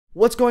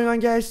What's going on,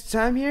 guys?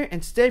 Sam here,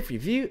 and today we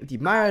review the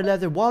Myra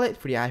leather wallet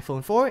for the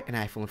iPhone 4 and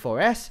iPhone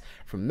 4S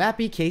from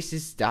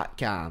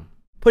Mapicases.com.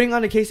 Putting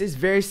on the case is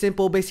very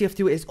simple. Basically, what you have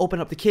to do is open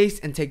up the case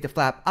and take the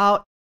flap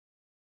out,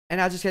 and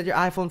now just get your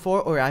iPhone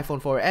 4 or your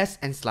iPhone 4S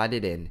and slide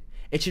it in.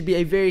 It should be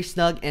a very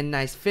snug and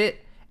nice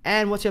fit,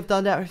 and once you have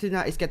done that, what you have to do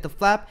now is get the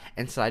flap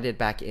and slide it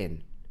back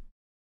in.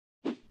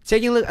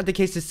 Taking a look at the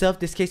case itself,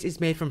 this case is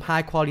made from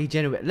high quality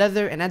genuine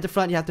leather, and at the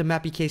front you have the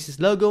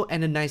Mapicases logo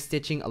and a nice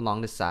stitching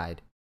along the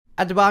side.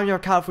 At the bottom you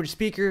have cover for the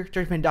speaker,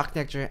 30-pin dock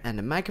connector, and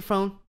the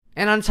microphone.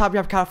 And on the top you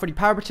have cover for the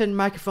power button,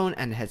 microphone,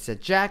 and the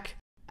headset jack.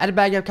 At the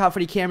back you have cover for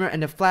the camera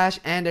and the flash,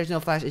 and there's no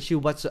flash issue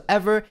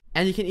whatsoever,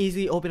 and you can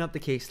easily open up the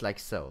case like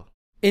so.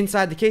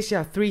 Inside the case you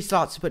have 3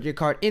 slots to put your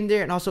card in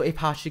there, and also a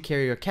pouch to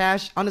carry your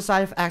cash. On the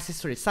side you have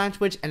access to the sign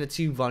switch and the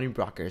 2 volume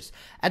rockers.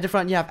 At the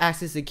front you have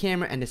access to the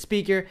camera and the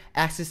speaker,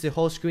 access to the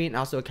whole screen, and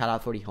also a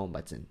cutout for the home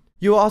button.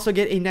 You will also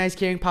get a nice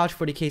carrying pouch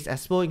for the case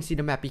as well. You can see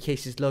the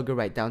Mapicases logo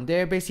right down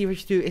there. Basically what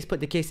you do is put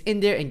the case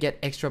in there and get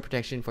extra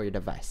protection for your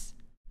device.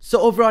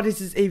 So overall, this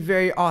is a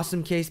very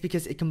awesome case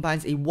because it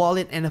combines a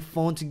wallet and a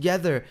phone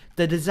together.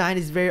 The design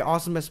is very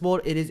awesome as well.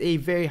 It is a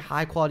very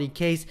high quality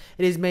case.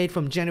 It is made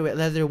from genuine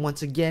leather.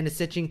 Once again, the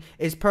stitching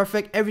is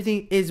perfect.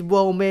 Everything is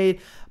well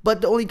made.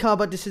 But the only con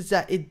about this is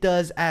that it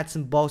does add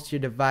some bulk to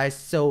your device.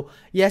 So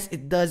yes,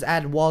 it does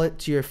add wallet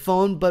to your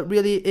phone. But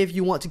really, if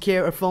you want to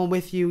carry a phone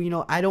with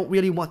you, I don't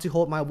really want to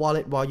hold my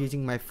wallet while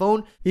using my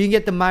phone. You can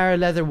get the Myra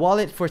leather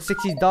wallet for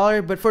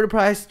 $60. But for the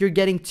price, you're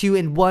getting 2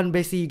 in 1.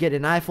 Basically, you get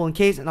an iPhone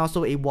case and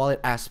also a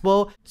wallet as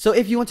well. So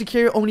if you want to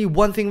carry only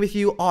one thing with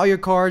you, all your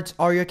cards,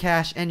 all your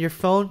cash, and your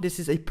phone, this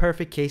is a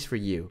perfect case for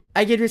you.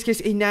 I give this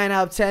case a 9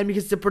 out of 10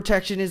 because the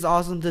protection is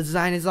awesome, the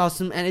design is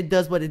awesome, and it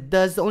does what it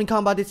does. The only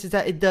con about this is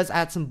that it does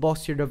add some bulk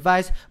to your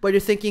device, but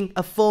you're thinking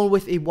a phone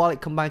with a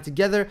wallet combined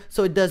together,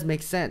 so it does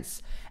make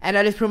sense. And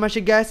that is pretty much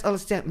it, guys. I'll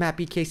stamp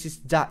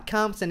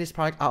Mapicases.com, send this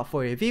product out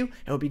for a review.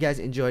 I hope you guys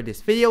enjoyed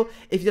this video.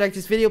 If you like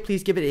this video,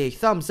 please give it a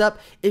thumbs up.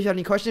 If you have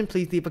any questions,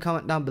 please leave a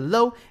comment down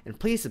below, and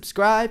please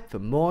subscribe for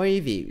more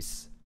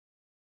reviews.